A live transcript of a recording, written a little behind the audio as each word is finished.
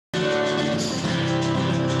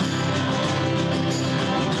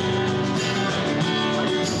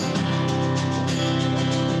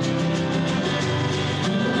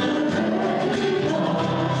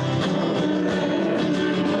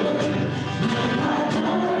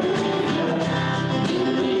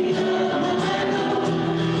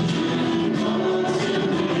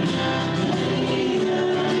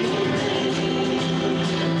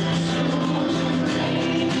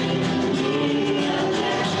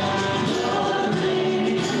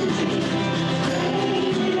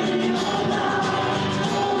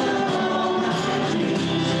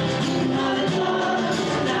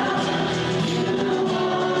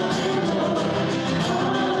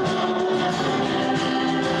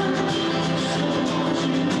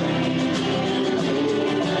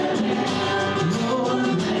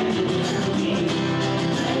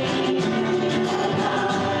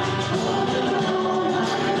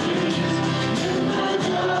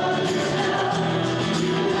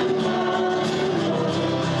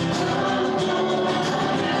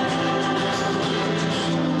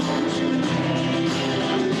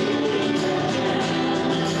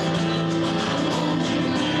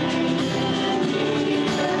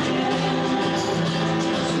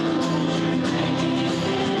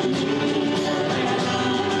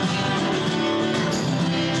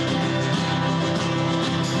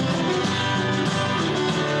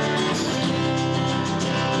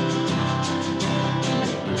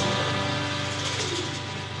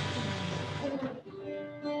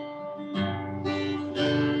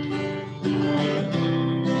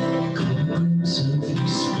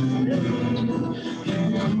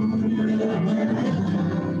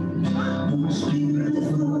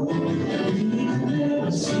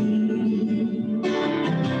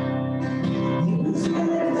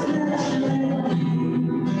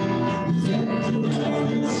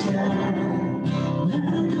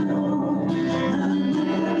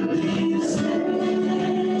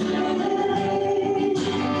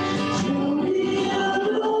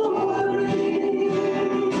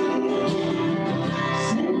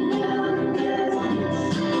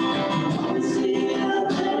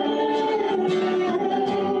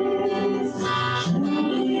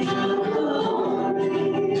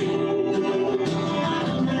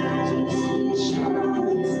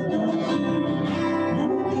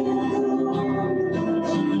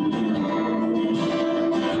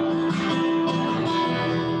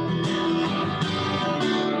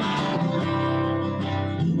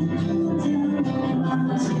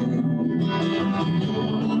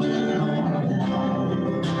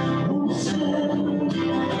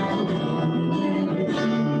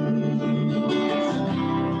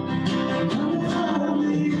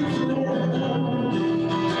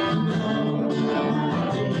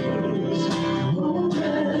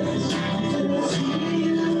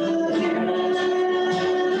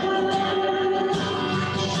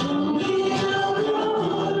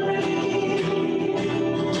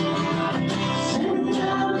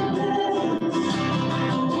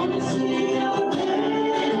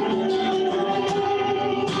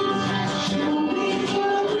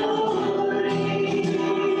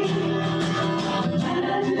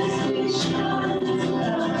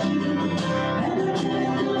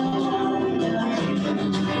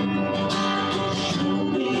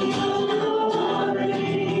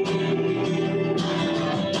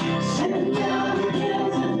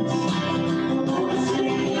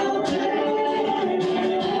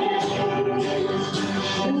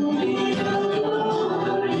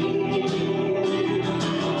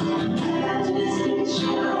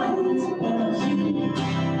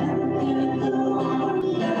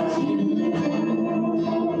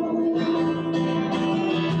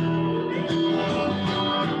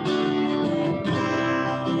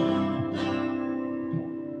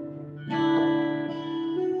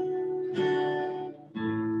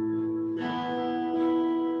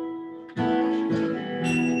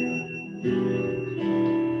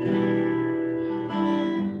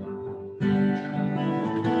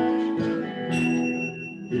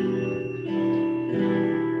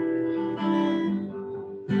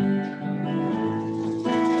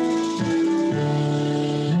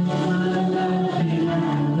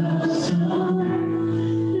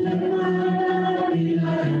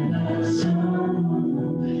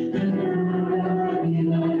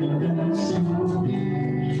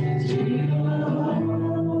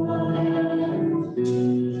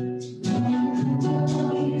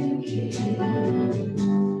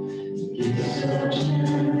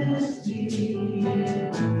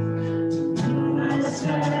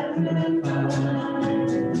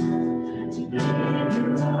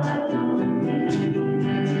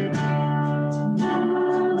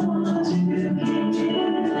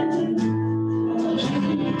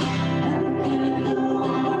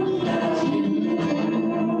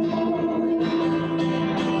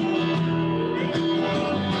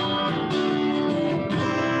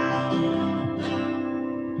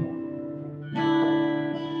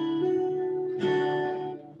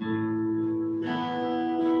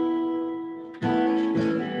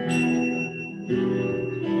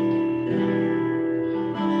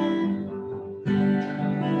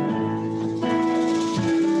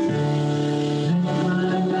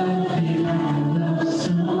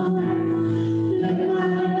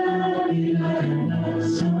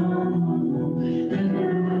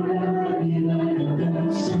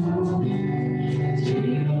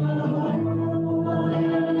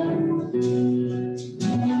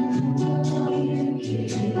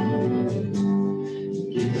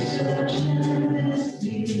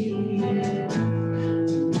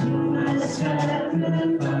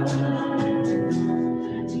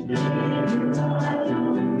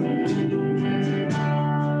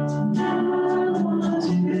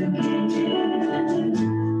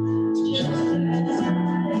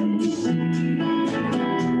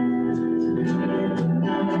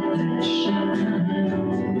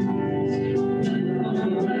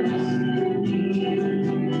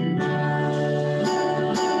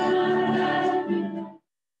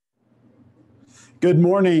Good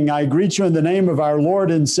morning. I greet you in the name of our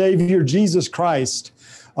Lord and Savior, Jesus Christ.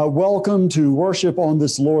 Welcome to worship on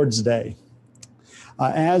this Lord's Day.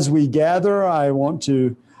 As we gather, I want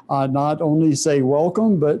to not only say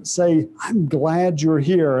welcome, but say, I'm glad you're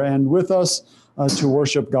here and with us to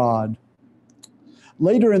worship God.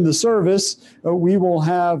 Later in the service, we will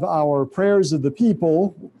have our prayers of the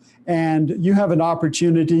people, and you have an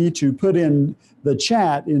opportunity to put in the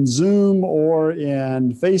chat in Zoom or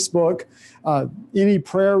in Facebook any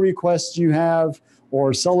prayer requests you have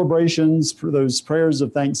or celebrations for those prayers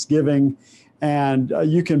of thanksgiving. And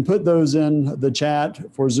you can put those in the chat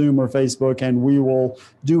for Zoom or Facebook, and we will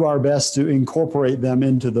do our best to incorporate them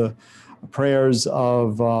into the prayers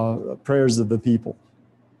of the people.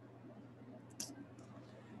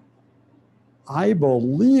 I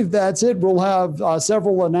believe that's it. We'll have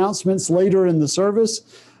several announcements later in the service,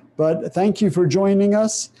 but thank you for joining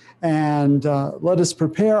us, and let us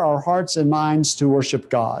prepare our hearts and minds to worship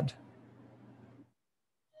God.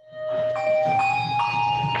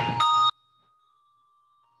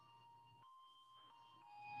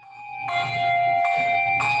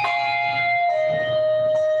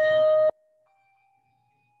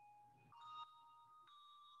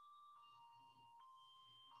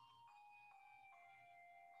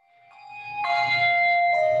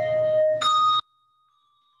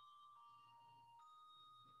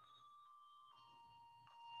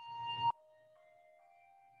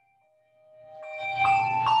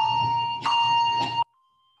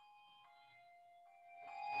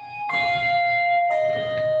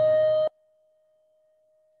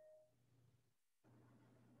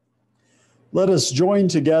 Let us join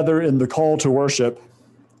together in the call to worship.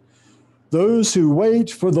 Those who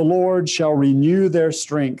wait for the Lord shall renew their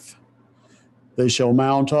strength. They shall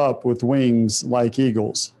mount up with wings like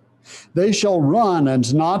eagles. They shall run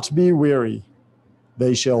and not be weary.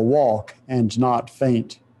 They shall walk and not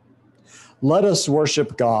faint. Let us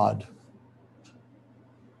worship God.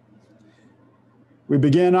 We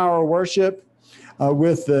begin our worship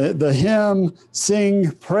with the hymn,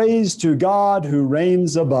 Sing Praise to God who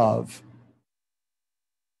reigns above.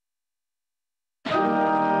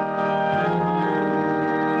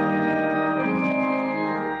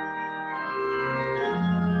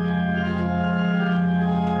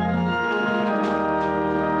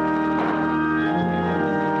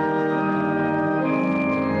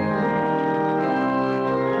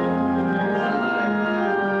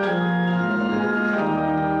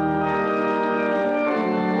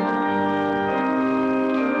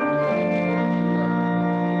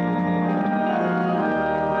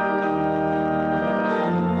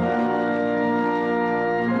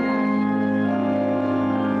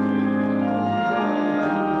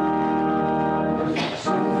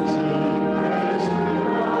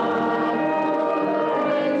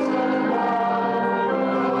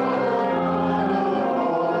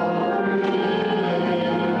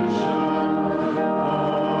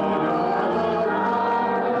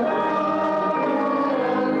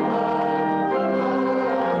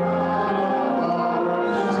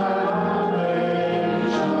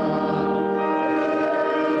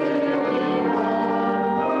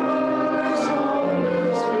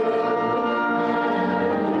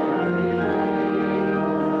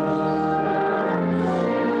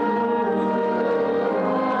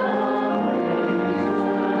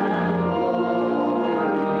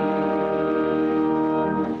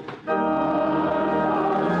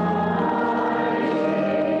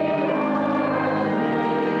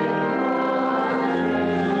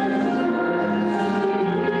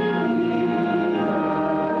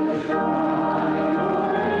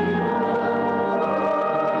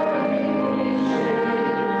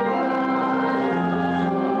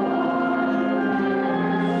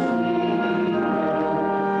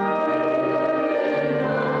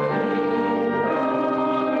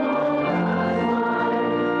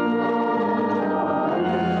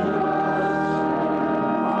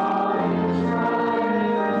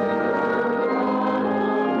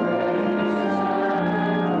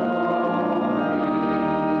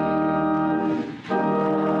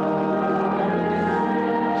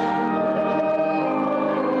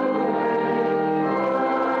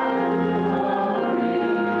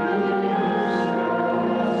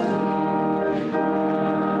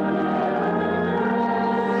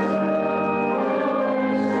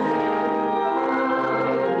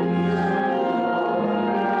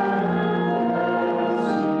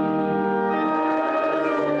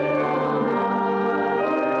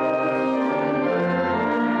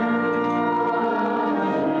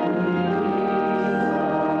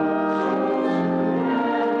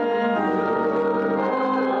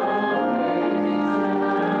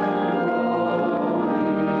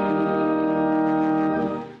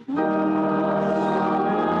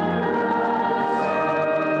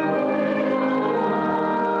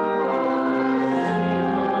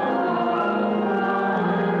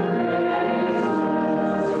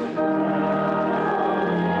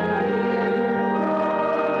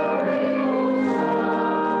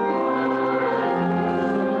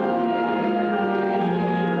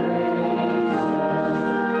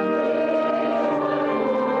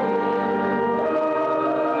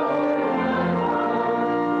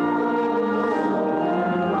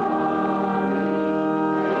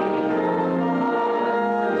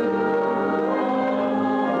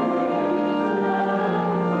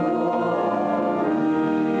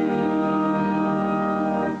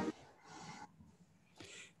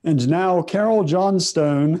 And now Carol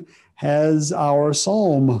Johnstone has our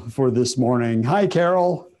psalm for this morning. Hi,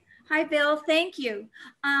 Carol. Hi, Bill. Thank you.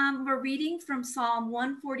 We're reading from Psalm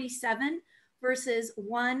 147, verses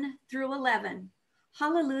 1 through 11.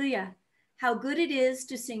 Hallelujah. How good it is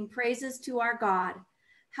to sing praises to our God.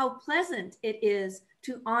 How pleasant it is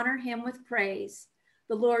to honor him with praise.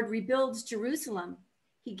 The Lord rebuilds Jerusalem.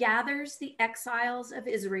 He gathers the exiles of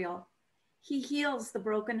Israel. He heals the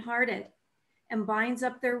brokenhearted and binds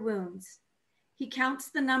up their wounds. He counts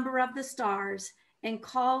the number of the stars and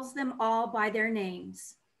calls them all by their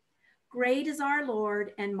names. Great is our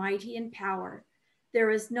Lord and mighty in power. There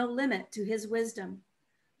is no limit to his wisdom.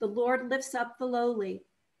 The Lord lifts up the lowly,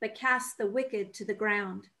 but casts the wicked to the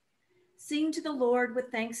ground. Sing to the Lord with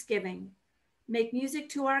thanksgiving. Make music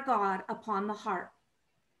to our God upon the harp.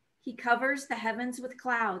 He covers the heavens with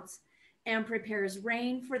clouds and prepares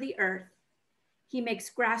rain for the earth. He makes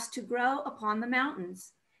grass to grow upon the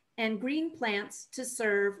mountains and green plants to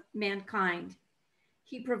serve mankind.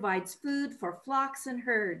 He provides food for flocks and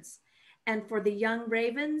herds and for the young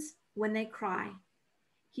ravens when they cry.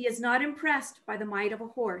 He is not impressed by the might of a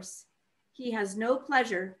horse. He has no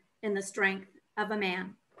pleasure in the strength of a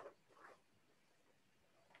man.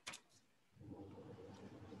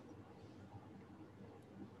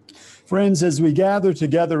 Friends, as we gather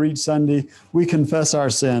together each Sunday, we confess our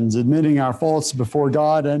sins, admitting our faults before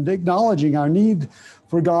God and acknowledging our need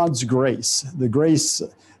for God's grace, the grace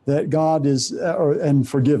that God is, and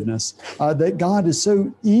forgiveness, that God is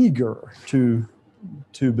so eager to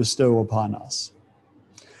bestow upon us.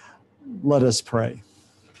 Let us pray.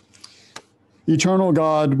 Eternal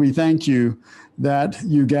God, we thank you that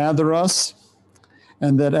you gather us,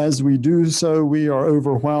 and that as we do so, we are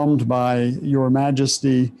overwhelmed by your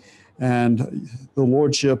majesty and the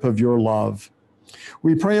lordship of your love.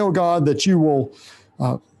 We pray, O God, that you will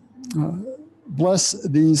bless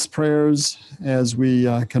these prayers as we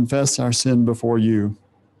confess our sin before you.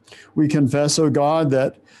 We confess, O God,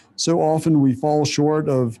 that so often we fall short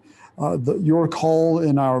of your call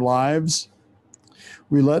in our lives.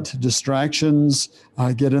 We let distractions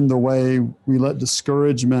get in the way. We let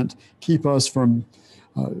discouragement keep us from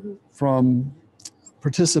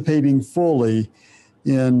participating fully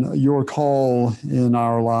in your call in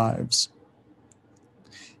our lives.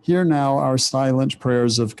 Hear now our silent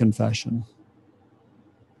prayers of confession.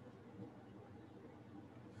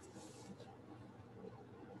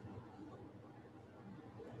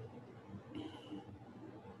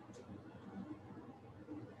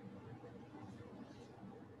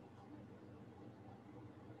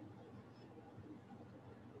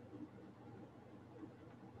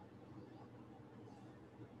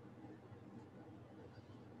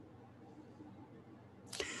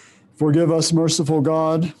 Forgive us, merciful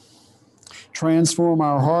God. Transform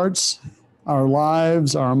our hearts, our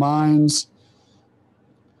lives, our minds,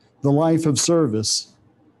 the life of service,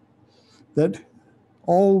 that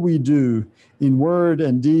all we do in word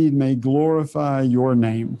and deed may glorify your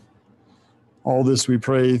name. All this we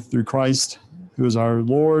pray through Christ, who is our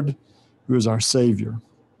Lord, who is our Savior.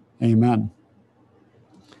 Amen.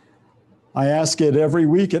 I ask it every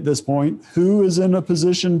week at this point, who is in a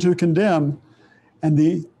position to condemn? And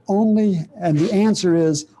the answer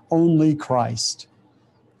is only Christ.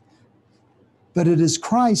 But it is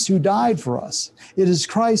Christ who died for us. It is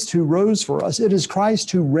Christ who rose for us. It is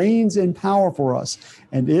Christ who reigns in power for us.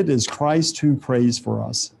 And it is Christ who prays for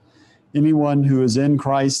us. Anyone who is in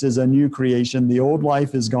Christ is a new creation. The old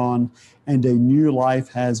life is gone and a new life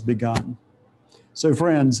has begun. So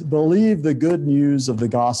friends, believe the good news of the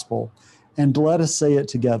gospel and let us say it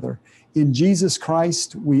together. In Jesus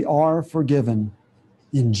Christ, we are forgiven.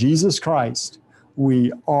 In Jesus Christ,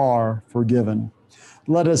 we are forgiven.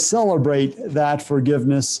 Let us celebrate that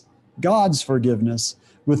forgiveness, God's forgiveness,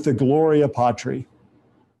 with the Gloria Patri.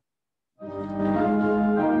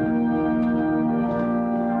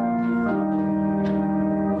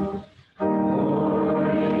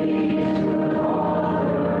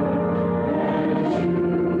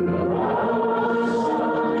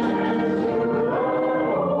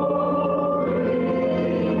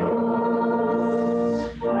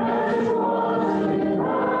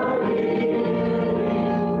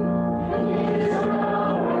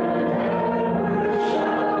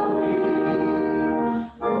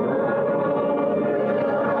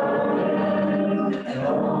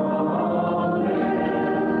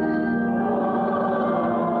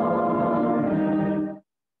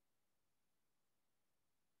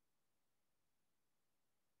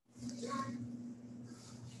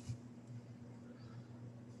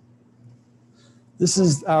 This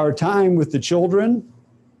is our time with the children,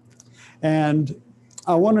 and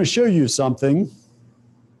I want to show you something.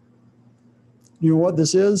 You know what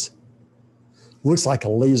this is? Looks like a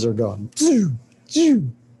laser gun.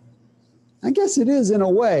 I guess it is in a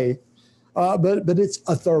way, but it's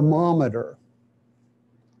a thermometer.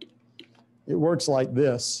 It works like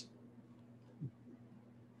this.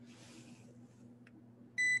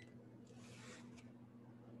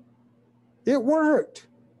 It worked.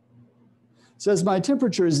 It says my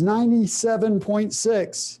temperature is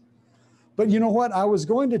 97.6. But you know what? I was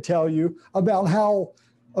going to tell you about how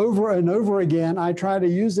over and over again I try to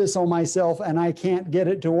use this on myself and I can't get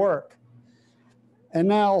it to work. And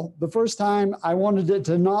now the first time I wanted it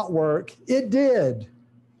to not work, it did.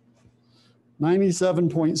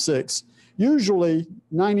 97.6. Usually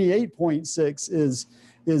 98.6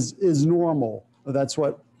 is normal. That's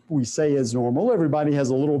what we say is normal. Everybody has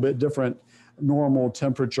a little bit different normal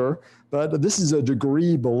temperature, but this is a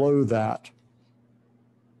degree below that.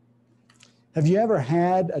 Have you ever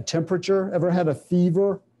had a temperature, ever had a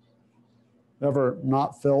fever, ever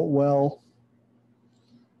not felt well?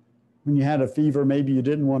 When you had a fever, maybe you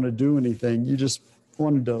didn't want to do anything. You just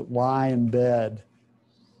wanted to lie in bed.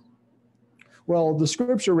 Well, the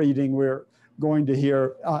scripture reading we're going to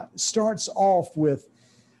hear starts off with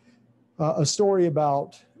a story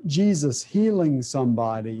about Jesus healing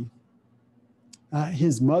somebody,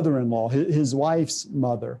 his mother-in-law, his wife's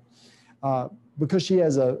mother, because she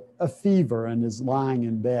has a fever and is lying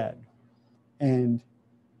in bed. And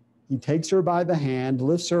he takes her by the hand,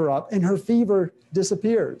 lifts her up, and her fever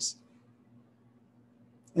disappears.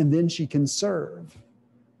 And then she can serve.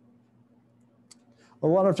 A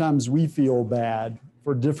lot of times we feel bad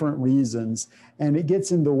for different reasons, and it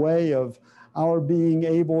gets in the way of our being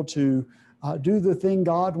able to do the things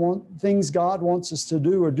God wants us to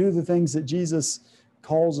do, or do the things that Jesus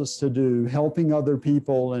calls us to do, helping other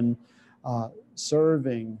people and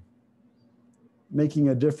serving, making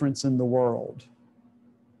a difference in the world.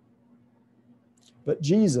 But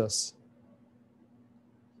Jesus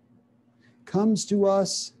comes to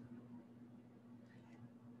us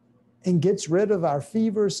and gets rid of our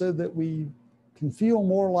fever so that we can feel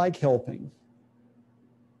more like helping.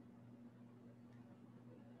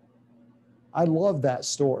 I love that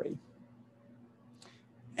story.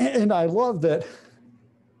 And I love that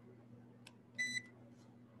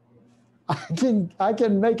I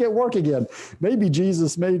can make it work again. Maybe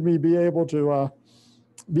Jesus made me be able to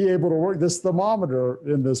work this thermometer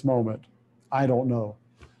in this moment. I don't know.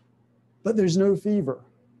 But there's no fever.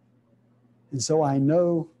 And so I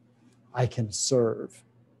know I can serve.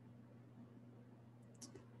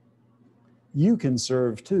 You can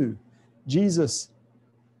serve too. Jesus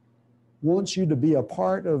wants you to be a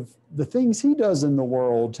part of the things he does in the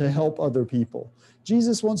world to help other people.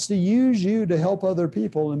 Jesus wants to use you to help other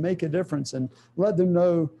people and make a difference and let them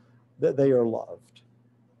know that they are loved.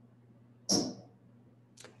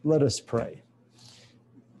 Let us pray.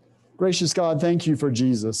 Gracious God, thank you for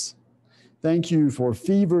Jesus. Thank you for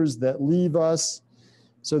fevers that leave us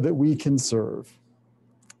so that we can serve.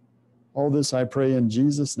 All this I pray in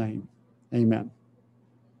Jesus' name. Amen.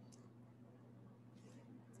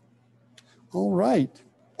 All right.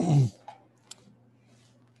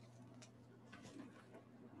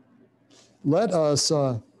 Let us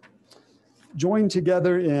join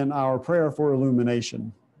together in our prayer for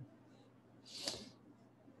illumination.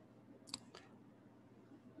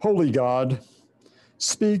 Holy God,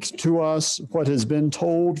 speak to us what has been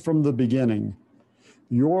told from the beginning,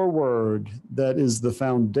 your word that is the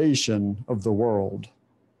foundation of the world.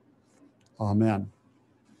 Amen.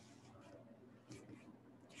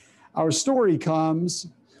 Our story comes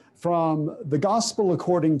from the Gospel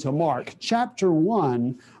according to Mark, chapter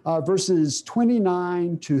 1, verses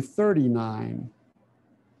 29 to 39.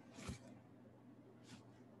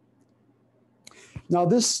 Now,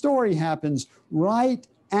 this story happens right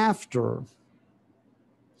after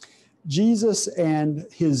Jesus and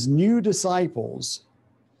his new disciples,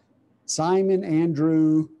 Simon,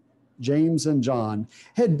 Andrew, James, and John,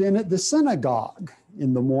 had been at the synagogue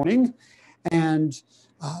in the morning, and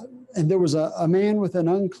there was a man with an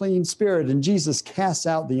unclean spirit, and Jesus casts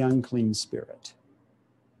out the unclean spirit.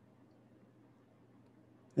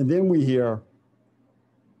 And then we hear,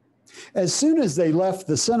 as soon as they left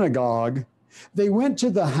the synagogue, they went to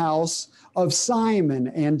the house of Simon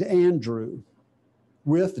and Andrew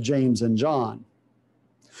with James and John.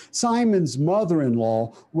 Simon's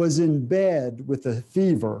mother-in-law was in bed with a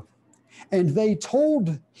fever, and they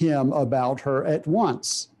told him about her at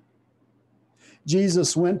once.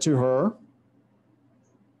 Jesus went to her,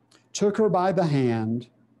 took her by the hand,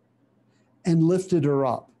 and lifted her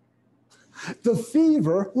up. The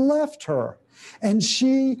fever left her, and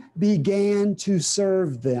she began to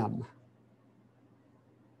serve them.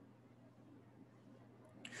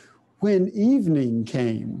 When evening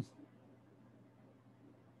came,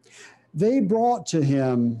 they brought to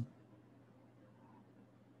him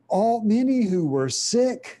many who were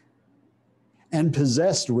sick and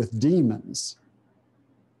possessed with demons.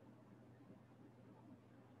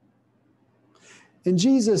 And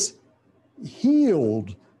Jesus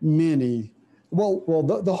healed many.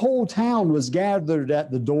 The whole town was gathered at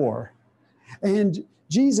the door. And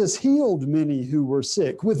Jesus healed many who were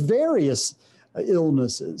sick with various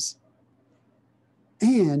illnesses.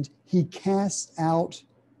 And he cast out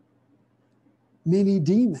many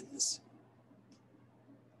demons.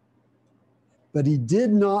 But he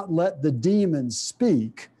did not let the demons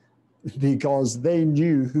speak because they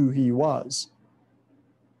knew who he was.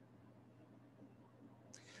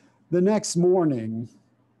 The next morning,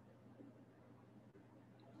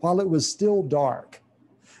 while it was still dark,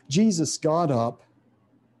 Jesus got up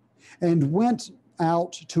and went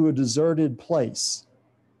out to a deserted place.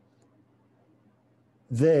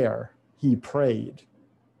 There he prayed.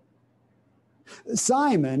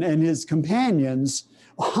 Simon and his companions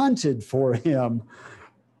hunted for him.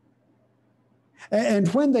 And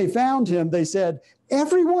when they found him, they said,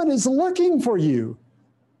 "Everyone is looking for you."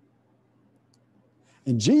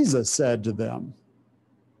 And Jesus said to them,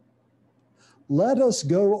 "Let us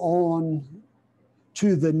go on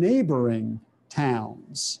to the neighboring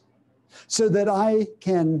towns so that I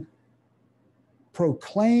can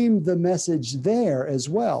proclaim the message there as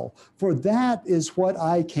well, for that is what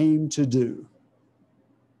I came to do."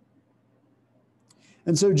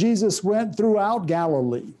 And so Jesus went throughout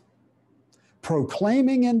Galilee,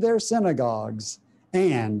 proclaiming in their synagogues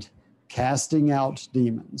and casting out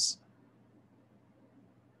demons.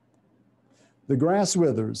 The grass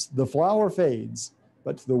withers, the flower fades,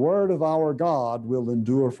 but the word of our God will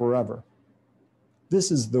endure forever.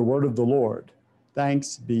 This is the word of the Lord.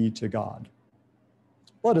 Thanks be to God.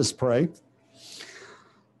 Let us pray.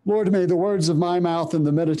 Lord, may the words of my mouth and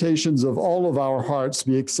the meditations of all of our hearts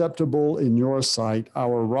be acceptable in your sight,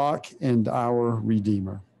 our rock and our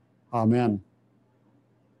Redeemer. Amen.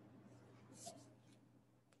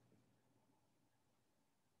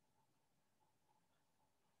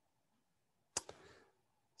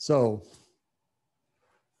 So,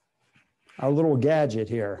 our little gadget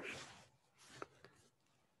here.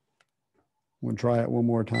 We'll try it one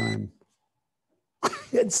more time.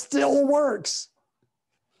 It still works.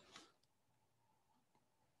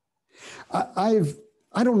 I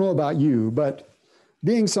don't know about you, but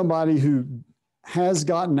being somebody who has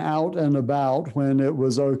gotten out and about when it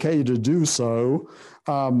was okay to do so,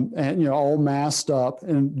 and all masked up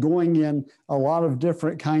and going in a lot of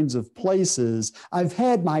different kinds of places, I've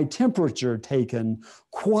had my temperature taken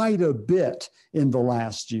quite a bit in the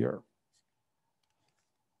last year.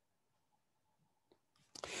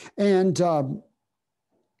 And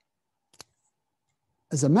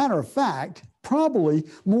as a matter of fact, probably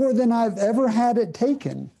more than I've ever had it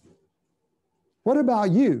taken. What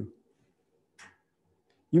about you?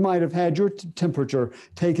 You might have had your temperature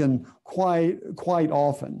taken quite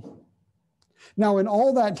often. Now, in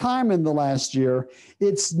all that time in the last year,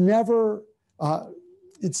 it's never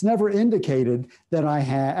indicated that I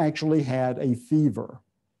actually had a fever.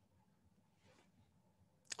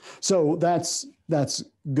 So that's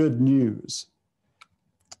good news.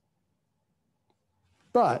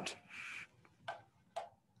 But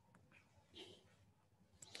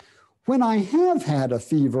when I have had a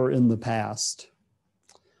fever in the past,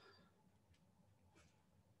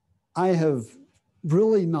 I have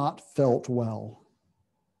really not felt well.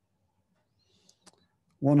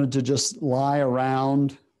 Wanted to just lie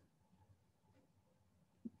around,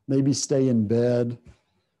 maybe stay in bed.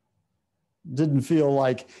 Didn't feel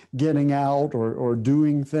like getting out or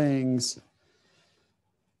doing things.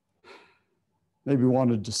 Maybe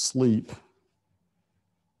wanted to sleep.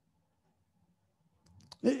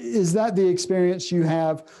 Is that the experience you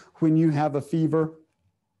have when you have a fever?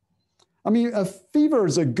 I mean, a fever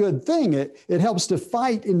is a good thing. It helps to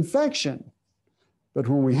fight infection. But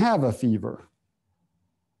when we have a fever,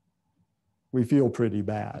 we feel pretty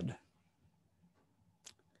bad.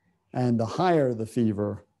 And the higher the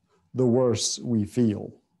fever, the worse we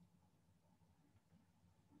feel.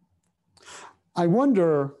 I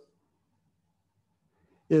wonder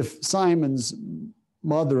if Simon's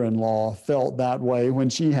mother-in-law felt that way when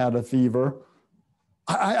she had a fever.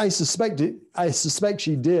 I suspect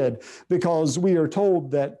she did, because we are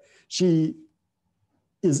told that she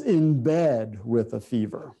is in bed with a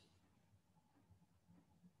fever.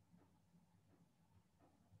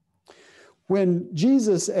 When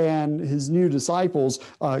Jesus and his new disciples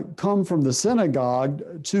come from the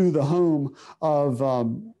synagogue to the home of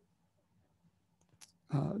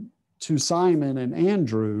to Simon and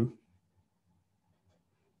Andrew,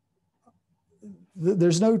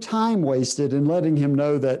 there's no time wasted in letting him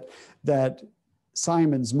know that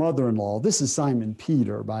Simon's mother-in-law, this is Simon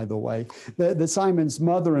Peter, by the way, that Simon's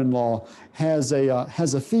mother-in-law has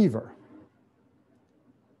a fever.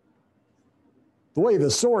 The way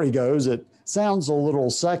the story goes, it sounds a little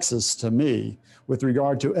sexist to me with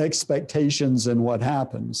regard to expectations and what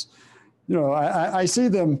happens. You know, I see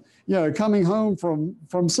them, you know, coming home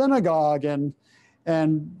from synagogue, and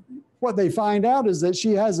what they find out is that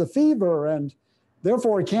she has a fever and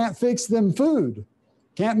therefore can't fix them food,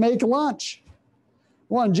 can't make lunch.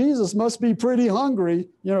 Well, and Jesus must be pretty hungry,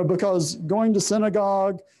 you know, because going to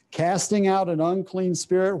synagogue, casting out an unclean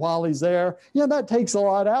spirit while he's there, you know, that takes a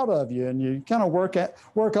lot out of you, and you kind of work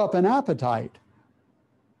up an appetite.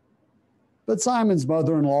 But Simon's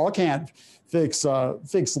mother-in-law can't fix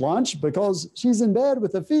lunch because she's in bed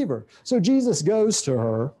with a fever. So Jesus goes to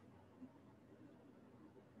her,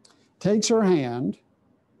 takes her hand,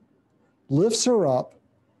 lifts her up,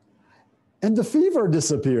 and the fever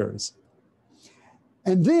disappears.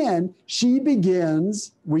 And then she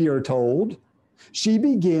begins, we are told, she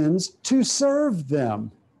begins to serve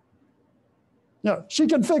them. You know, she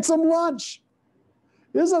can fix them lunch.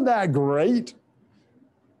 Isn't that great?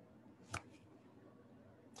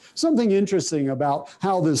 Something interesting about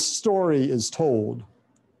how this story is told.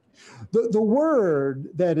 The word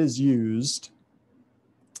that is used,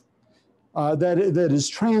 that is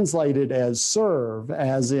translated as serve,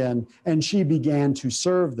 as in, and she began to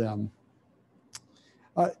serve them.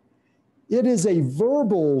 It is a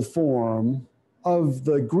verbal form of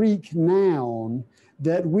the Greek noun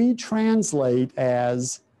that we translate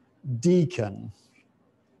as deacon.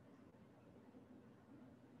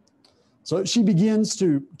 So she begins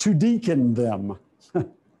to deacon them.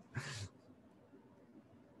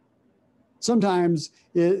 Sometimes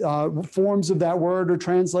forms of that word are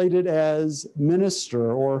translated as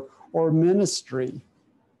minister or ministry.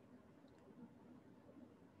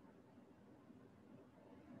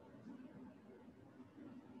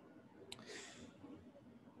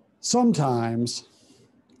 Sometimes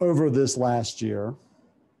over this last year,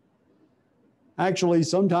 actually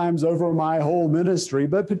sometimes over my whole ministry,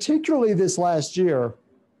 but particularly this last year,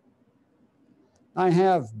 I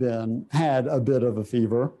have had a bit of a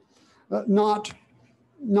fever, not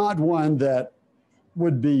one that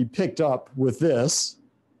would be picked up with this,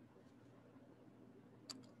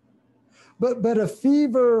 but a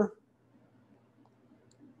fever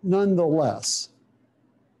nonetheless.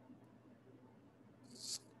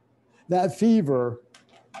 That fever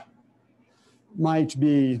might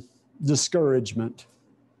be discouragement,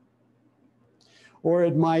 or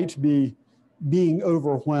it might be being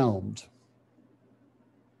overwhelmed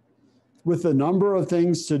with the number of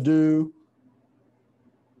things to do,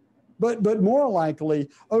 but more likely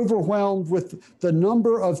overwhelmed with the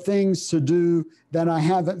number of things to do that I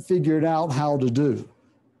haven't figured out how to do.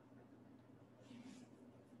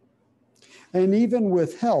 And even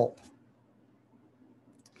with help,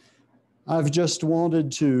 I've just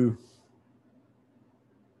wanted to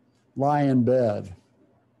lie in bed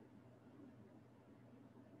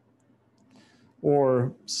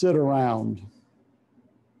or sit around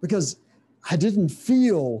because I didn't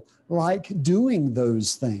feel like doing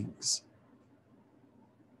those things.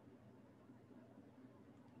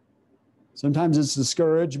 Sometimes it's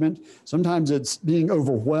discouragement, sometimes it's being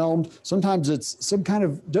overwhelmed, sometimes it's some kind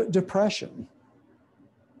of depression.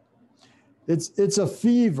 It's a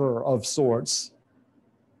fever of sorts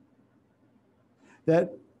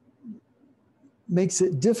that makes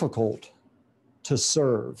it difficult to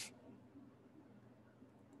serve.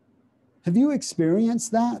 Have you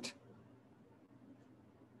experienced that?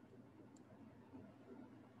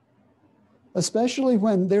 Especially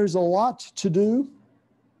when there's a lot to do.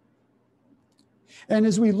 And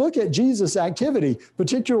as we look at Jesus' activity,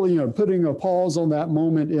 particularly, putting a pause on that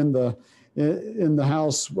moment in the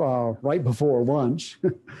house right before lunch,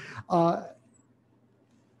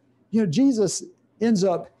 Jesus ends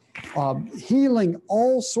up healing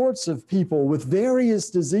all sorts of people with various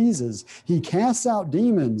diseases. He casts out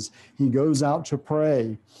demons. He goes out to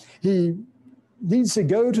pray. He needs to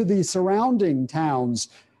go to the surrounding towns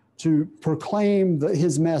to proclaim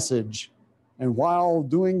his message. And while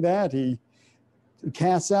doing that, he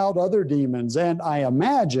casts out other demons, and I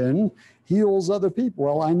imagine heals other people.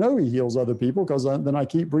 Well, I know he heals other people because then I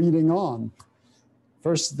keep reading on.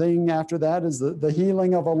 First thing after that is the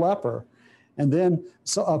healing of a leper, and then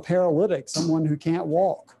a paralytic, someone who can't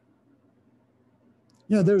walk.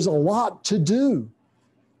 There's a lot to do.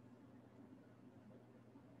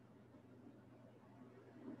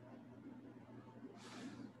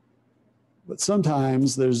 But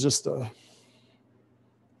sometimes there's just a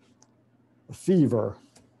fever.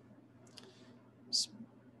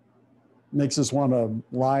 Makes us want to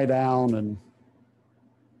lie down, and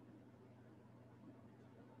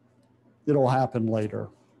it'll happen later.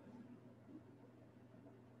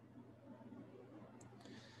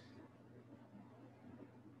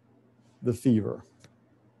 The fever.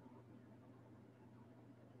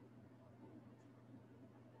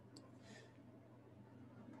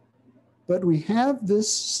 But we have this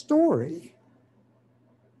story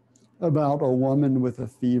about a woman with a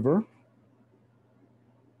fever.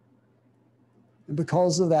 And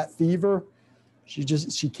because of that fever,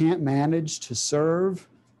 she can't manage to serve.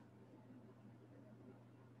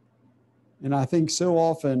 And I think so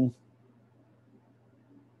often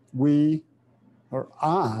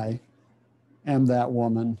I am that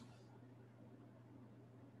woman.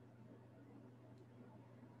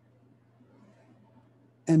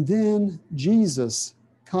 And then Jesus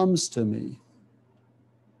comes to me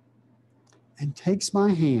and takes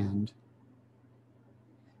my hand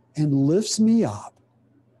and lifts me up.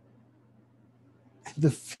 And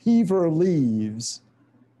the fever leaves.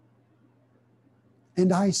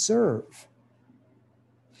 And I serve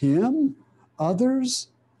him, others.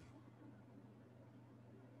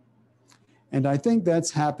 And I think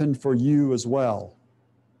that's happened for you as well.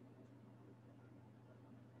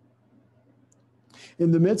 In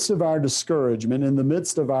the midst of our discouragement, in the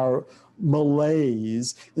midst of our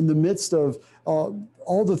malaise, in the midst of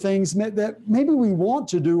all the things that maybe we want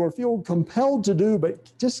to do or feel compelled to do,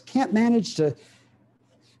 but just can't manage to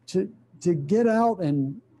get out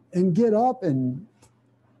and get up and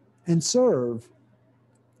serve,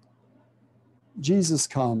 Jesus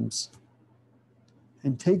comes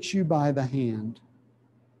and takes you by the hand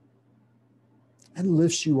and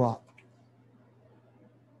lifts you up.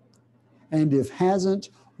 And if hasn't,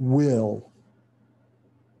 will.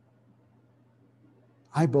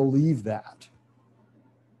 I believe that.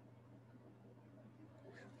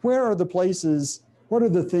 Where are the places, what are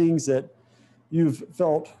the things that you've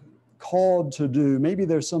felt called to do? Maybe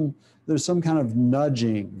there's some kind of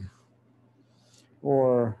nudging,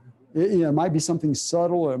 or it might be something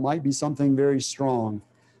subtle, or it might be something very strong,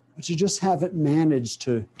 but you just haven't managed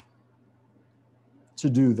to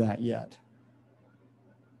do that yet.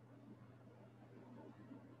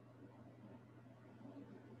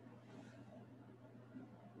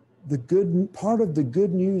 Part of the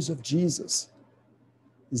good news of Jesus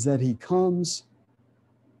is that he comes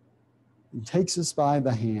and takes us by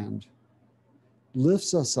the hand,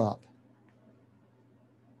 lifts us up,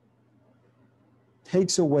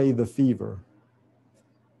 takes away the fever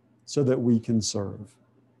so that we can serve.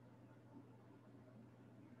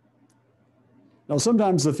 Now,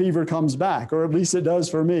 sometimes the fever comes back, or at least it does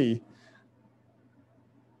for me.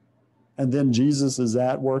 And then Jesus is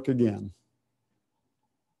at work again.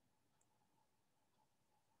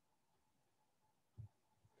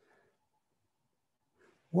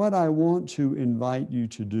 What I want to invite you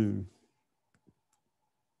to do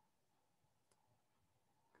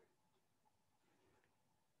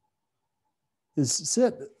is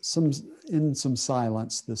sit in some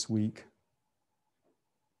silence this week.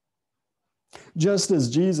 Just as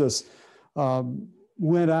Jesus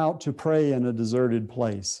went out to pray in a deserted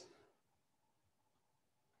place,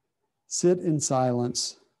 sit in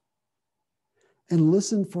silence and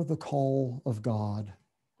listen for the call of God.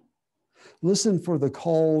 Listen for the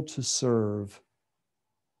call to serve.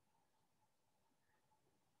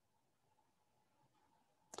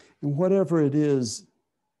 And whatever it is,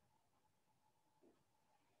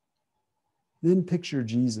 then picture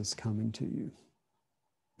Jesus coming to you.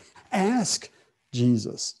 Ask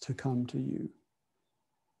Jesus to come to you.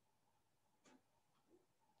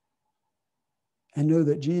 And know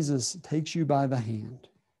that Jesus takes you by the hand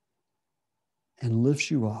and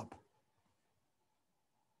lifts you up.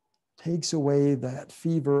 Takes away that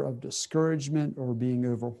fever of discouragement or being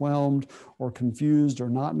overwhelmed or confused or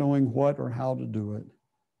not knowing what or how to do it.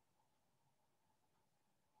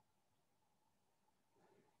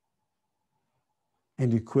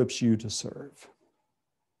 And equips you to serve.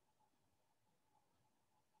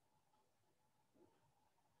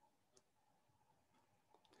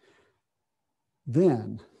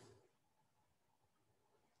 Then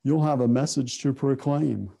you'll have a message to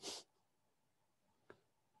proclaim.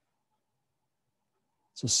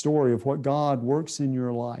 It's a story of what God works in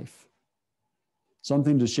your life.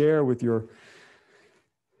 Something to share with your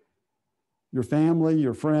family,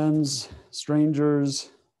 your friends,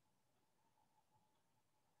 strangers.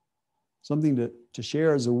 Something to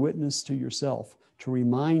share as a witness to yourself, to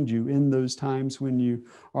remind you in those times when you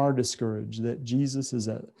are discouraged that Jesus is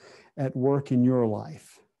at work in your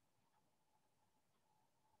life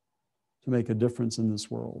to make a difference in this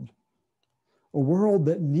world. A world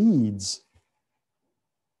that needs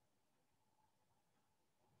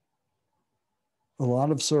a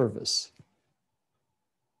lot of service,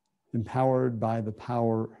 empowered by the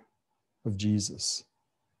power of Jesus.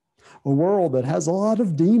 A world that has a lot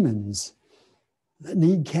of demons that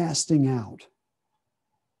need casting out,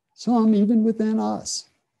 some even within us.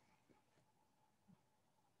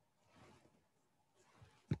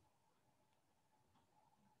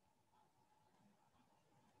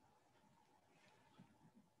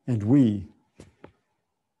 And we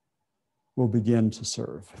will begin to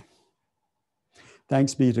serve.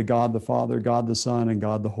 Thanks be to God the Father, God the Son, and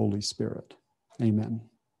God the Holy Spirit. Amen.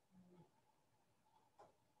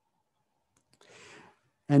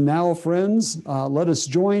 And now, friends, let us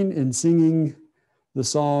join in singing the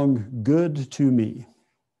song, Good to Me.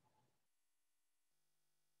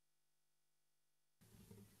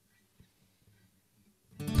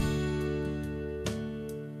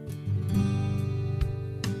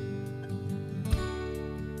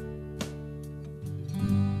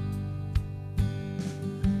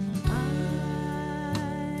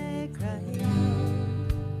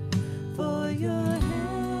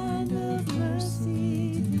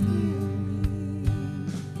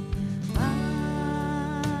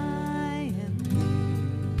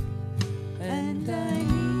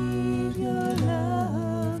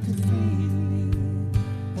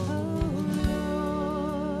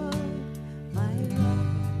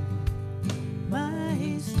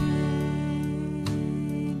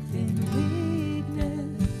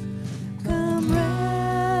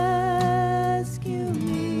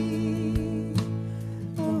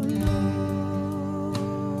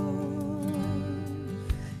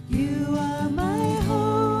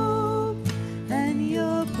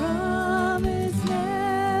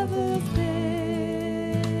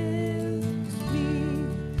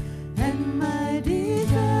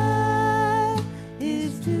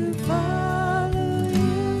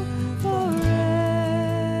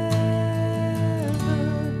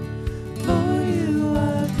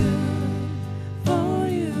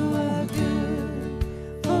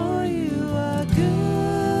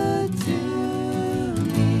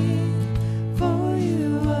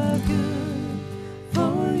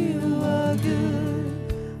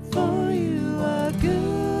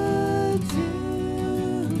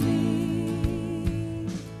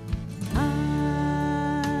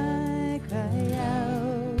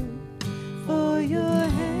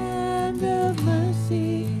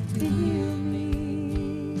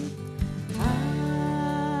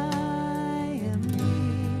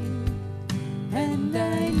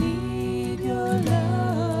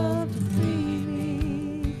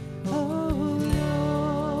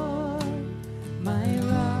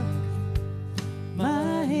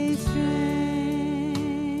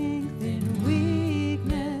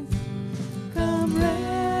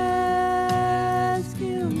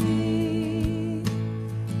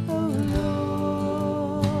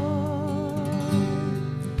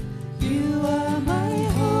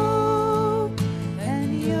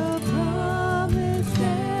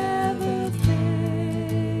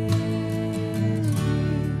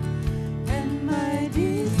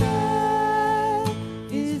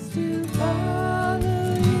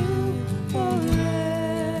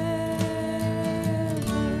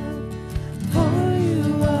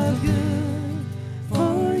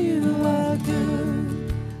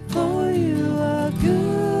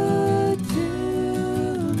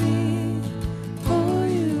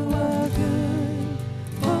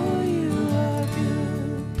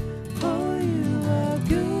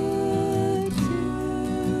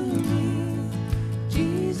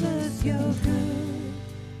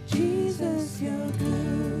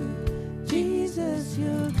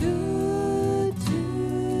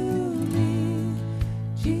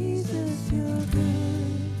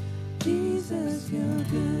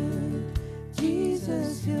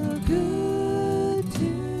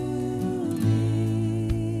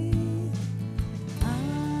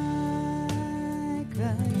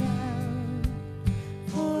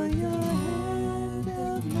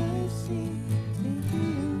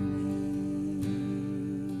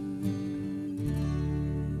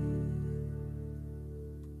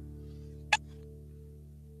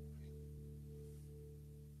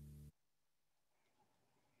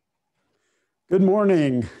 Good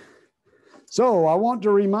morning. So I want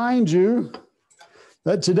to remind you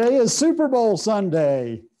that today is Super Bowl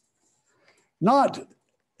Sunday. Not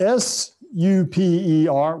S-U-P-E-R,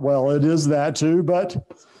 well, it is that too, but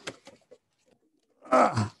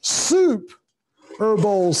Soup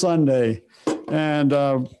Bowl Sunday. And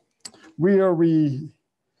we are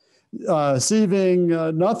receiving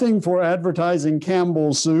nothing for advertising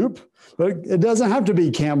Campbell's soup, but it doesn't have to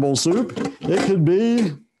be Campbell's soup. It could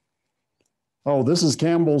be, oh, this is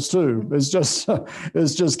Campbell's too. It's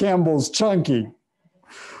just Campbell's Chunky.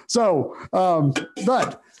 So,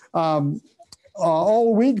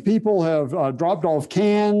 all week people have dropped off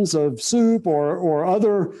cans of soup or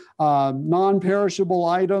other non-perishable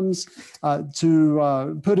items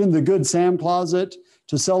to put in the Good Sam closet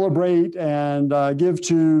to celebrate and give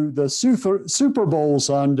to the Super Bowl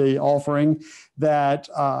Sunday offering that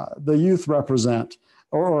the youth represent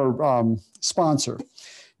or sponsor.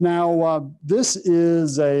 Now, this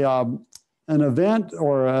is an event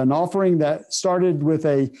or an offering that started with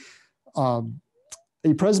a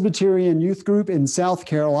Presbyterian youth group in South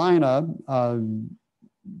Carolina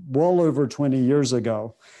well over 20 years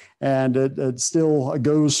ago, and it still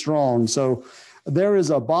goes strong. So there is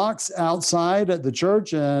a box outside at the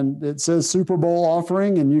church, and it says Super Bowl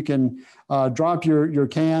offering, and you can drop your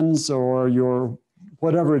cans or your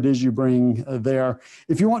whatever it is you bring there.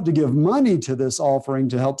 If you want to give money to this offering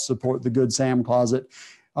to help support the Good Sam Closet,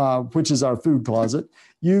 which is our food closet,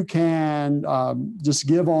 you can just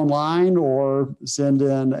give online or send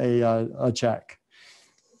in a check.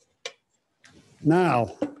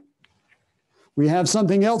 Now, we have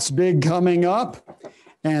something else big coming up,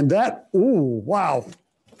 and that, ooh, wow.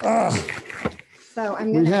 So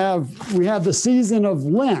we have the season of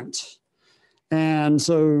Lent. And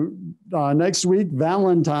so next week,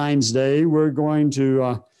 Valentine's Day, we're going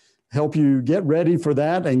to help you get ready for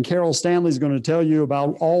that. And Carol Stanley is going to tell you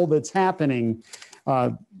about all that's happening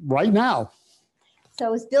right now.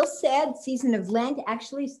 So as Bill said, season of Lent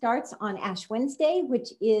actually starts on Ash Wednesday,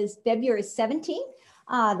 which is February 17th.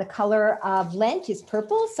 The color of Lent is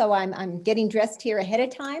purple, so I'm getting dressed here ahead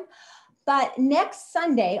of time. But next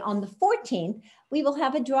Sunday on the 14th, we will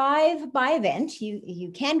have a drive-by event.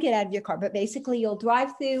 You can get out of your car, but basically you'll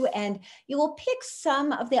drive through and you will pick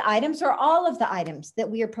some of the items or all of the items that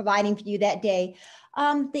we are providing for you that day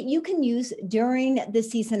that you can use during the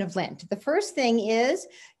season of Lent. The first thing is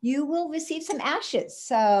you will receive some ashes.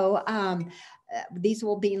 So these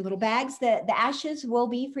will be in little bags. The ashes will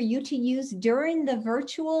be for you to use during the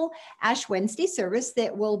virtual Ash Wednesday service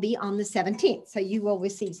that will be on the 17th. So you will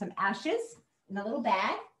receive some ashes in a little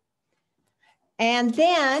bag. And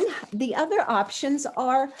then the other options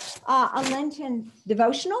are a Lenten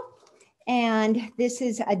devotional. And this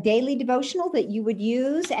is a daily devotional that you would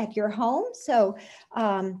use at your home. So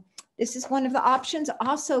this is one of the options.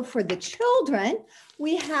 Also for the children,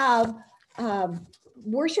 we have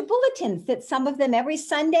worship bulletins that some of them every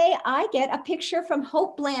Sunday, I get a picture from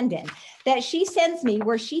Hope Blandon that she sends me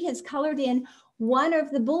where she has colored in one of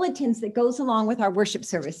the bulletins that goes along with our worship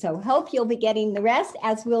service. So Hope, you'll be getting the rest,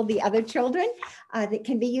 as will the other children that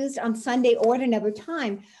can be used on Sunday or at another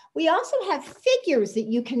time. We also have figures that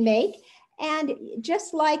you can make. And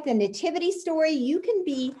just like the nativity story, you can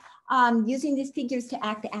be using these figures to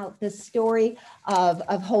act out the story of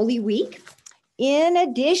Holy Week. In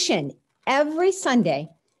addition, every Sunday,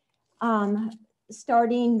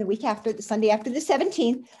 starting the week after, the Sunday after the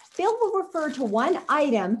 17th, Bill will refer to one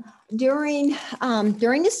item during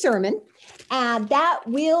the sermon, and that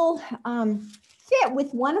will fit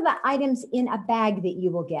with one of the items in a bag that you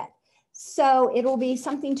will get. So it will be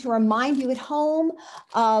something to remind you at home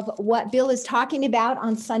of what Bill is talking about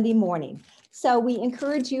on Sunday morning. So we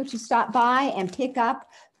encourage you to stop by and pick up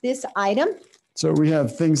this item. So we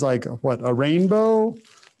have things like what? A rainbow,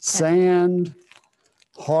 sand,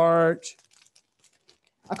 heart,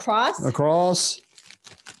 a cross,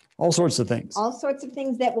 all sorts of things. All sorts of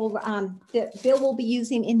things that will that Bill will be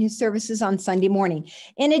using in his services on Sunday morning.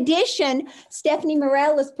 In addition, Stephanie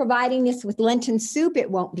Morell is providing us with Lenten soup. It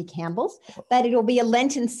won't be Campbell's, but it'll be a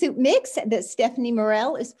Lenten soup mix that Stephanie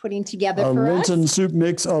Morell is putting together for us. A Lenten soup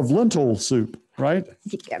mix of lentil soup, right?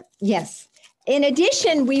 Yes. In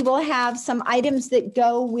addition, we will have some items that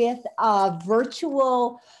go with a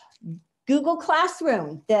virtual Google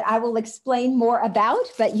Classroom that I will explain more about,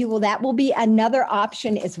 but that will be another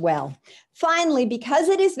option as well. Finally, because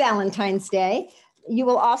it is Valentine's Day, you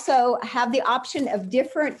will also have the option of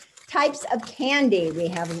different types of candy. We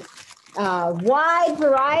have a wide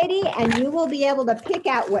variety, and you will be able to pick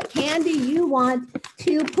out what candy you want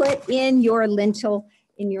to put in your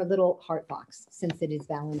little heart box, since it is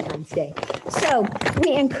Valentine's Day. So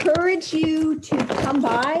we encourage you to come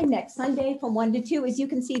by next Sunday from 1 to 2. As you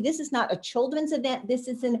can see, this is not a children's event. This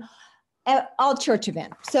is an all church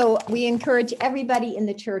event. So we encourage everybody in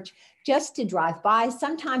the church just to drive by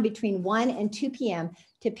sometime between 1 and 2 p.m.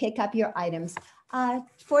 to pick up your items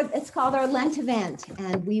It's called our Lent event,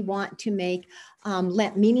 and we want to make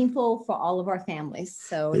Lent meaningful for all of our families.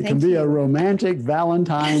 So it can be a romantic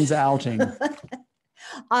Valentine's outing.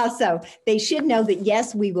 Also, they should know that,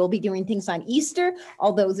 yes, we will be doing things on Easter,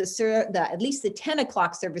 although at least the 10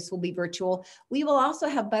 o'clock service will be virtual. We will also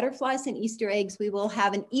have butterflies and Easter eggs. We will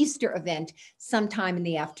have an Easter event sometime in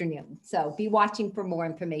the afternoon. So be watching for more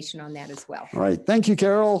information on that as well. All right. Thank you,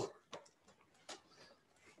 Carol.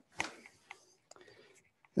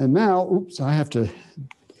 And now, oops, I have to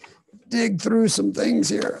dig through some things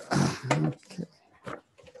here. Okay.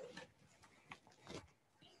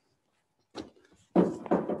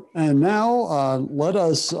 And now let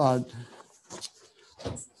us, I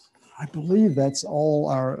believe that's all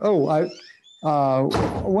our,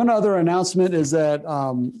 one other announcement is that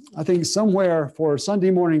I think somewhere for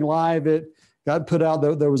Sunday Morning Live, it got put out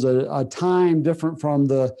that there was a time different from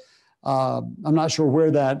the, I'm not sure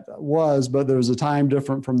where that was, but there was a time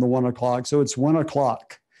different from the 1 o'clock. So it's 1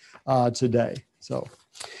 o'clock today. So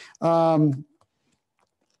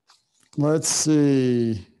let's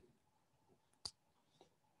see.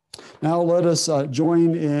 Now let us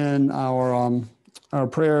join in our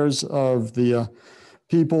prayers of the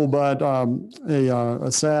people, but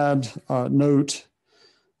a sad note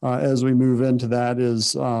as we move into that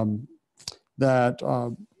is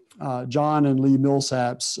that John and Lee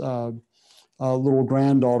Millsap's little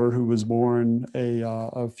granddaughter, who was born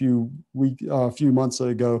a few months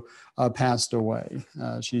ago, passed away.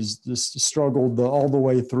 She's just struggled all the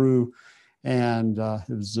way through, and it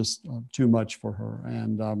was just too much for her.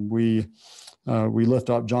 And we lift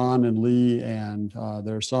up John and Lee and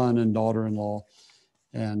their son and daughter-in-law,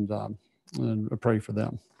 and pray for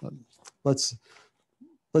them. But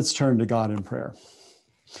let's turn to God in prayer.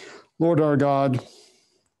 Lord our God,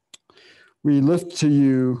 we lift to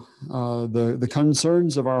you the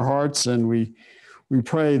concerns of our hearts, and we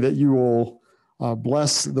pray that you will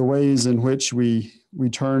bless the ways in which we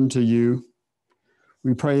turn to you.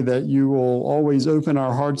 We pray that you will always open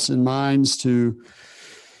our hearts and minds to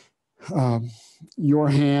your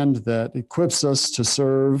hand that equips us to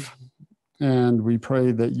serve, and we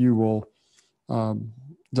pray that you will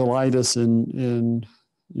delight us in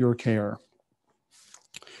your care.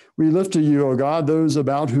 We lift to you, O God, those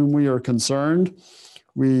about whom we are concerned.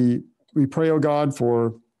 We pray, O God,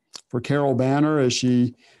 for Carol Banner as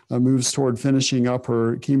she moves toward finishing up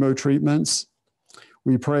her chemo treatments.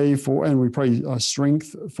 We pray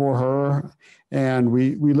strength for her, and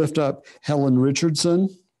we lift up Helen Richardson,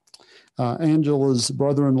 Angela's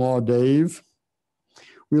brother-in-law, Dave.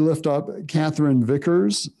 We lift up Catherine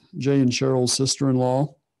Vickers, Jay and Cheryl's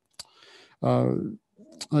sister-in-law.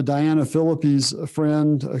 Diana Phillippi's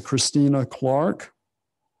friend, Christina Clark.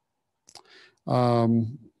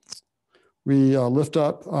 We lift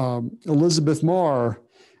up Elizabeth Marr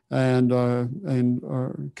and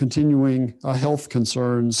continuing health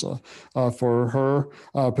concerns for her,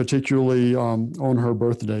 particularly on her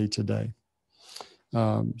birthday today.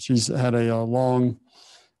 She's had a long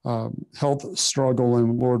health struggle,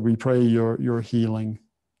 and Lord, we pray your healing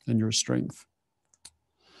and your strength.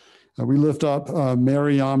 We lift up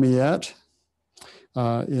Mary Amiette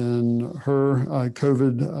in her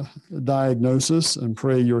COVID diagnosis and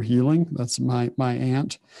pray your healing. That's my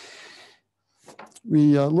aunt.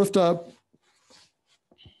 We lift up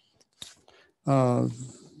the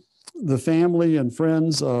family and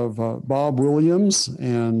friends of Bob Williams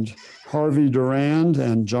and Harvey Durand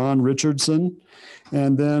and John Richardson.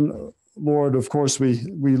 And then, Lord, of course, we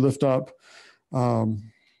lift up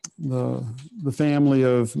the family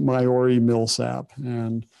of Maori Millsap,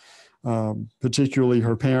 and particularly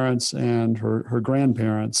her parents and her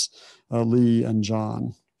grandparents, Lee and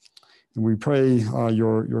John. And we pray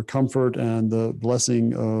your comfort and the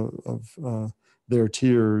blessing of their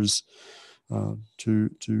tears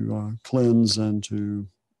to cleanse and to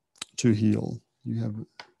heal. You have,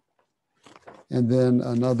 and then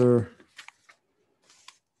another.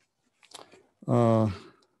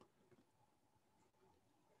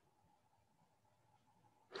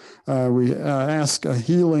 We ask a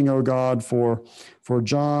healing, O God, for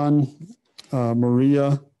John,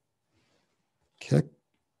 Maria,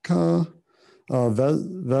 Keka,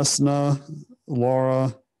 Vesna,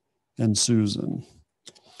 Laura, and Susan,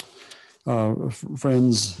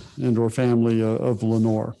 friends and or family of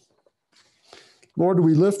Lenore. Lord,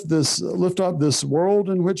 we lift up this world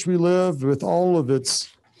in which we live with all of its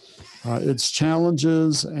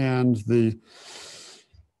challenges and the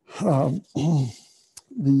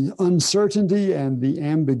uncertainty and the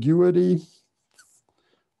ambiguity.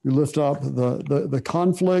 We lift up the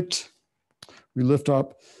conflict. We lift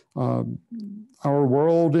up our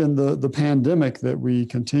world in the pandemic that we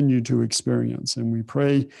continue to experience. And we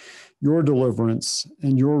pray your deliverance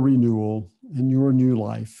and your renewal and your new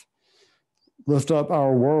life. Lift up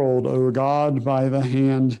our world, O God, by the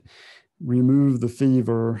hand. Remove the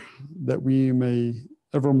fever that we may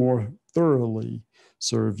ever more thoroughly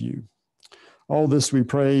serve you. All this we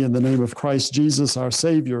pray in the name of Christ Jesus, our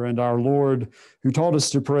Savior and our Lord, who taught us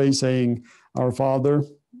to pray, saying, Our Father,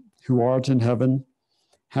 who art in heaven,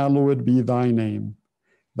 hallowed be thy name.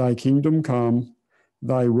 Thy kingdom come,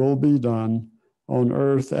 thy will be done, on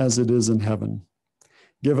earth as it is in heaven.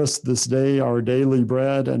 Give us this day our daily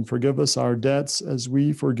bread, and forgive us our debts as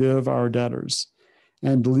we forgive our debtors.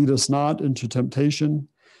 And lead us not into temptation,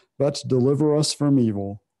 but deliver us from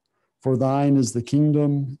evil. For thine is the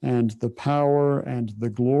kingdom, and the power, and the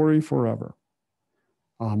glory forever.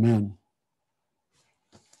 Amen.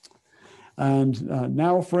 And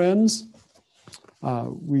now, friends,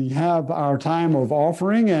 we have our time of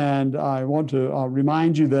offering, and I want to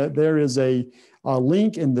remind you that there is a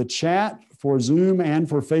link in the chat for Zoom and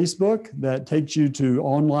for Facebook that takes you to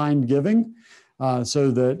online giving, so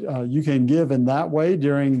that you can give in that way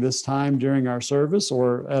during this time, during our service,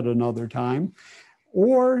 or at another time.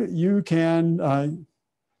 Or you can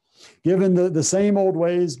give in the same old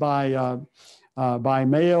ways by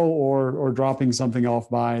mail or dropping something off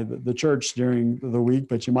by the church during the week,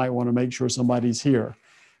 but you might want to make sure somebody's here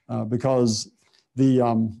because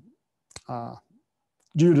the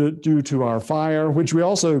due to our fire, which we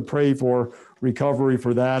also pray for recovery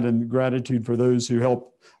for that and gratitude for those who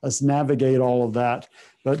help us navigate all of that.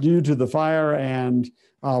 But due to the fire and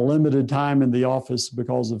limited time in the office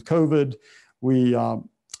because of COVID, we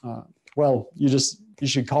you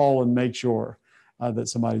should call and make sure that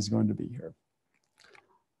somebody's going to be here.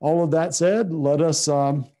 All of that said, let us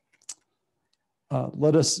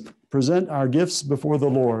present our gifts before the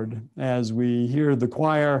Lord as we hear the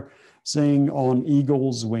choir sing On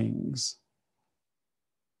Eagle's Wings.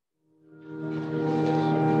 I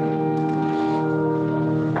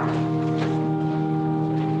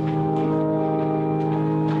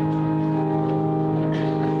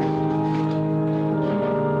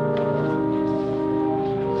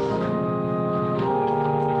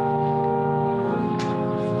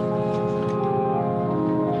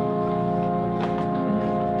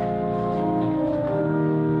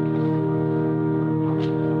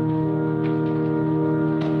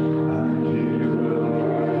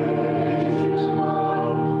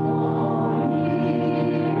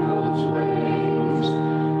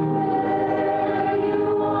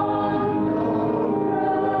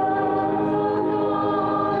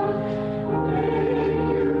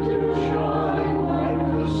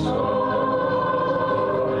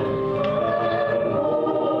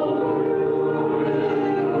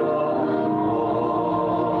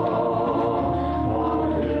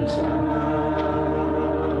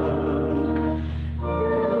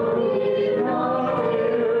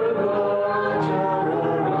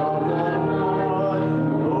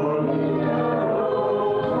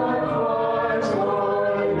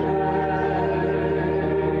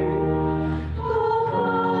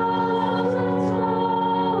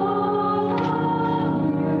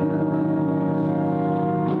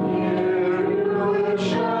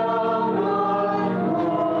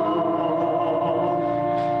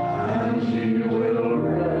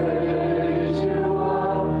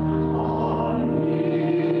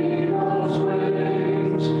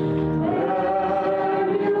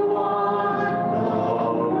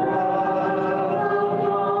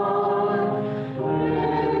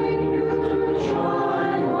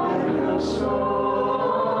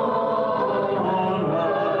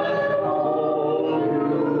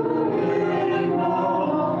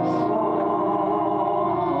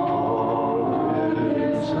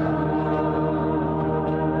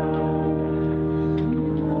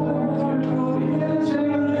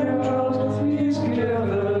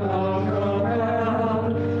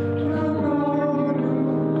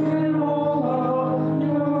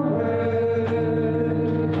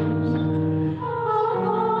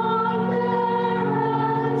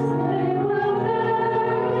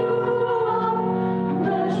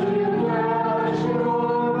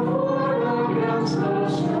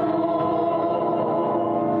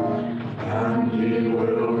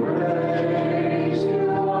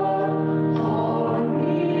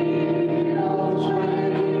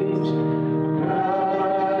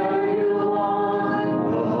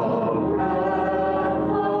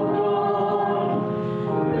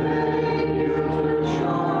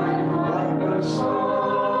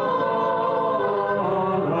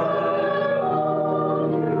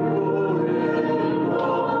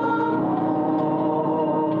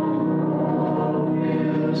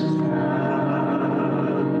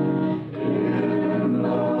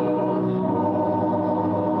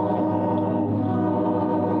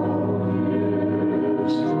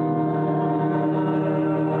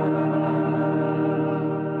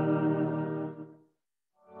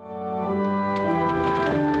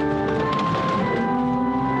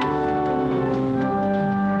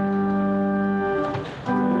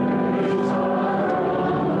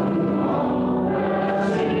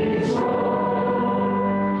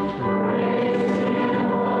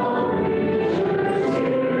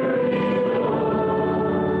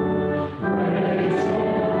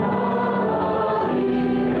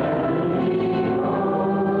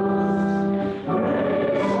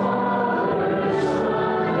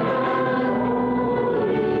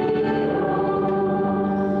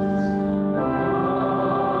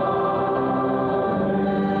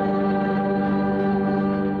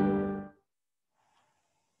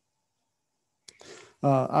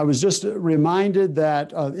I was just reminded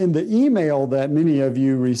that in the email that many of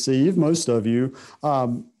you receive, most of you,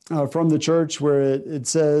 from the church where it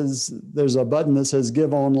says there's a button that says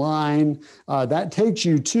Give Online, that takes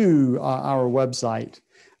you to our website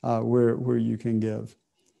where you can give.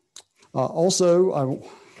 Also,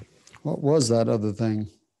 what was that other thing?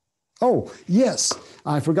 Oh, yes.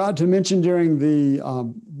 I forgot to mention during the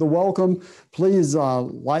welcome, please,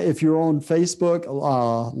 if you're on Facebook,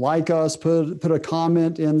 like us, put a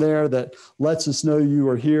comment in there that lets us know you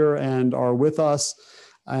are here and are with us.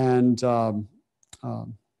 And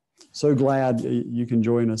so glad you can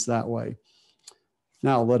join us that way.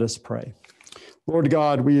 Now let us pray. Lord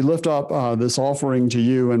God, we lift up this offering to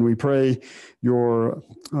you and we pray your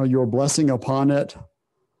blessing upon it.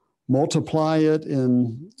 Multiply it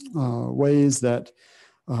in ways that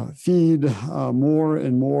feed more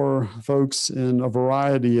and more folks in a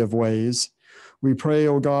variety of ways. We pray,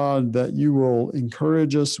 oh God, that you will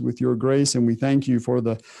encourage us with your grace, and we thank you for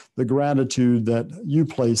the gratitude that you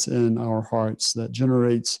place in our hearts that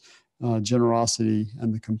generates generosity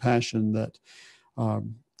and the compassion that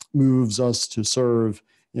moves us to serve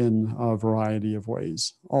in a variety of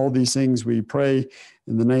ways. All these things we pray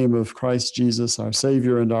in the name of Christ Jesus, our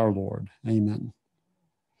Savior and our Lord. Amen.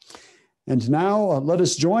 And now let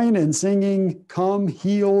us join in singing, Come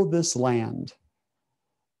Heal This Land.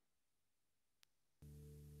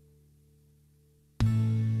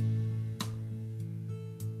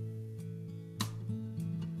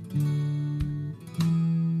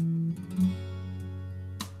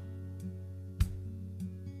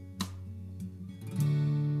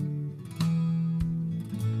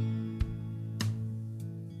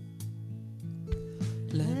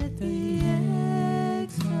 Let the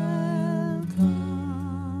exile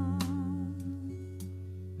come.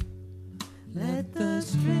 Let the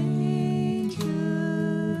stranger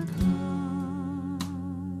come.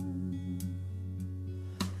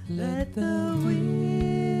 Let the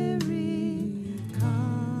weary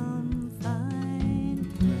come find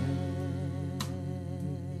rest.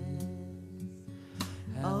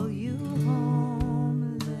 All you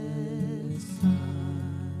homeless sons,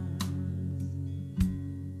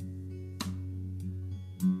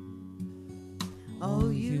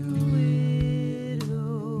 all you widowed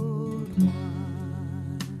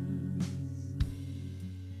ones,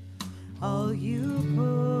 all you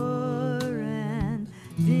poor and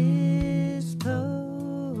dispossessed,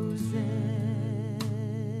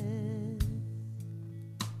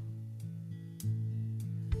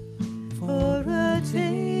 for a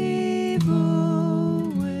table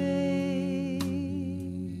waits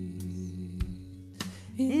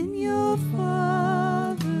in your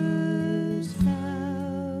Father's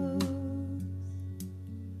house.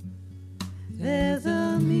 There's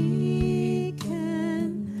a meek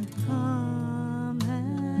and come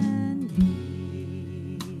and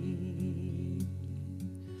eat.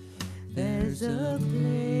 There's a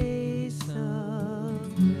place of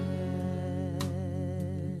rest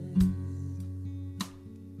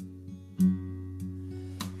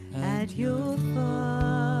at your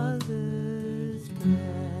Father's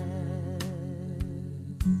breast,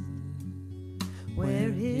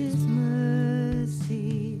 where his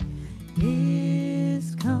mercy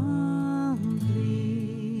is complete.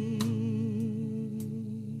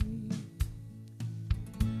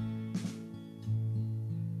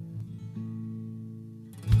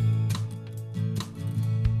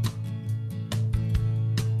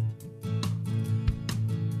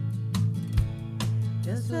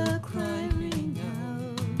 Does a cry ring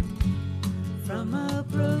out from a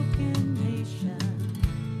broken nation,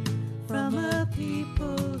 from a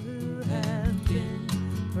people who have been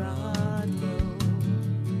brought low?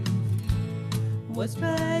 What's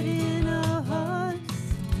bad in our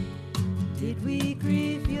hearts? Did we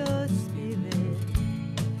grieve your spirit?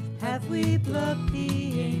 Have we blocked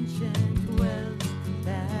the ancient wells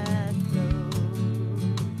that flow?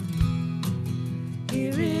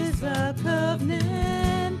 Here is our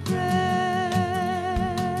covenant prayer,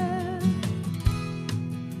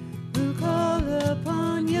 who call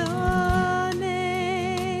upon your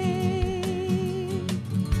name.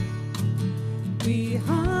 We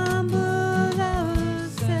humble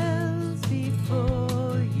ourselves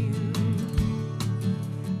before you.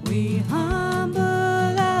 We humble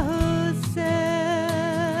ourselves.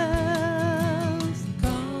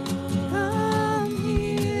 Come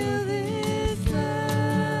heal this land.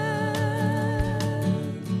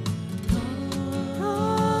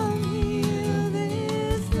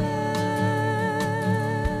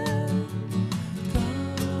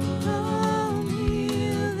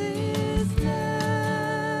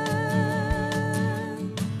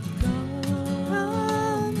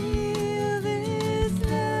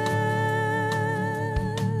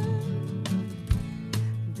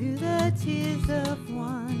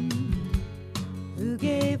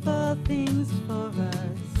 things for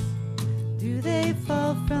us? Do they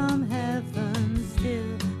fall from heaven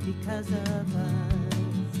still because of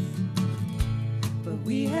us? But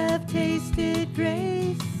we have tasted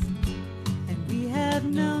grace, and we have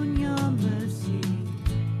known your mercy,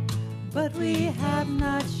 but we have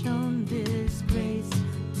not shown this grace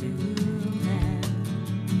to man.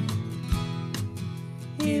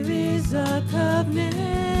 Here is our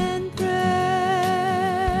covenant prayer.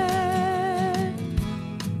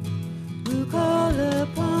 Who call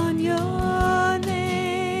upon your name.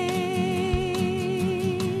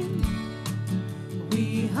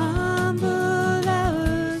 We humble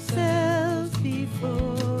ourselves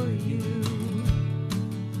before you.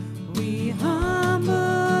 We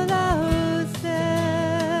humble ourselves.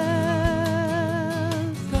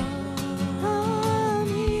 Come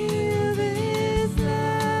heal this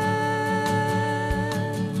land.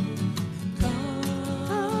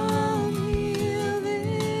 Come heal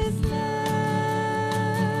this land.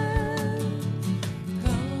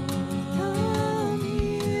 Come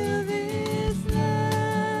heal this land.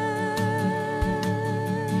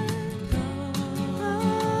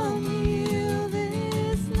 Come heal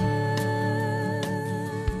this land.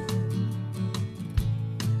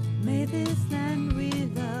 May this land we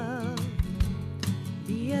love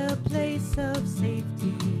be a place of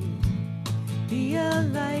safety, be a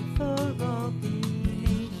light for all the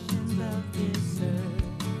nations of this earth.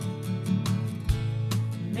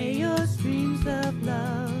 May your streams of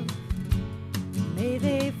love, may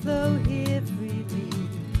they flow here freely,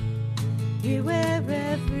 here where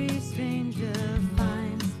every stranger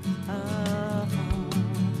finds a home.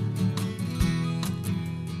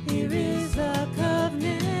 Here is our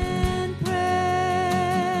covenant prayer.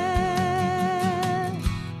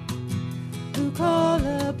 Who call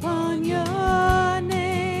upon your name.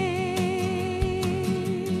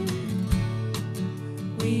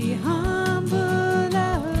 We humble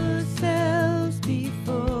ourselves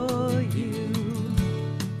before you.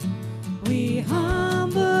 We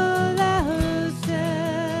humble ourselves.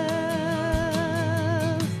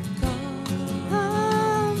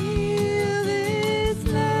 Come heal this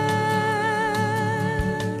land.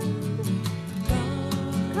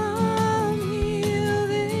 Come heal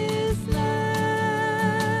this land.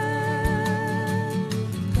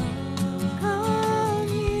 Come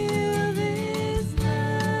heal this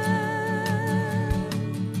land.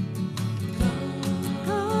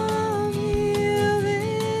 Come heal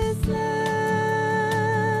this land.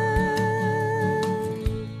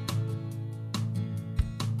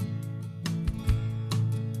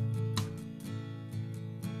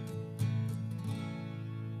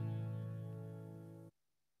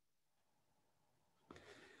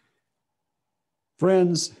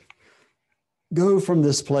 Friends, go from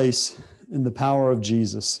this place in the power of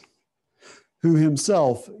Jesus, who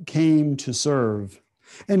himself came to serve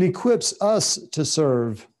and equips us to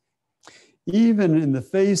serve, even in the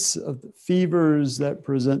face of the fevers that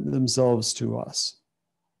present themselves to us.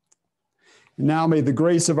 And now may the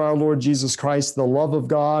grace of our Lord Jesus Christ, the love of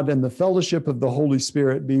God, and the fellowship of the Holy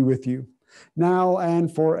Spirit be with you, now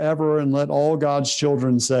and forever. And let all God's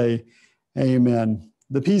children say, amen.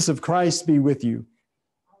 The peace of Christ be with you.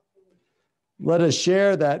 Let us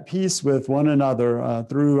share that peace with one another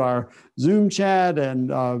through our Zoom chat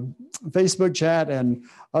and Facebook chat and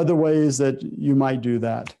other ways that you might do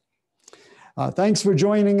that. Thanks for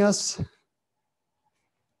joining us.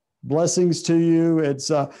 Blessings to you.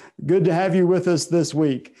 It's good to have you with us this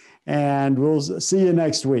week, and we'll see you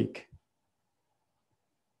next week.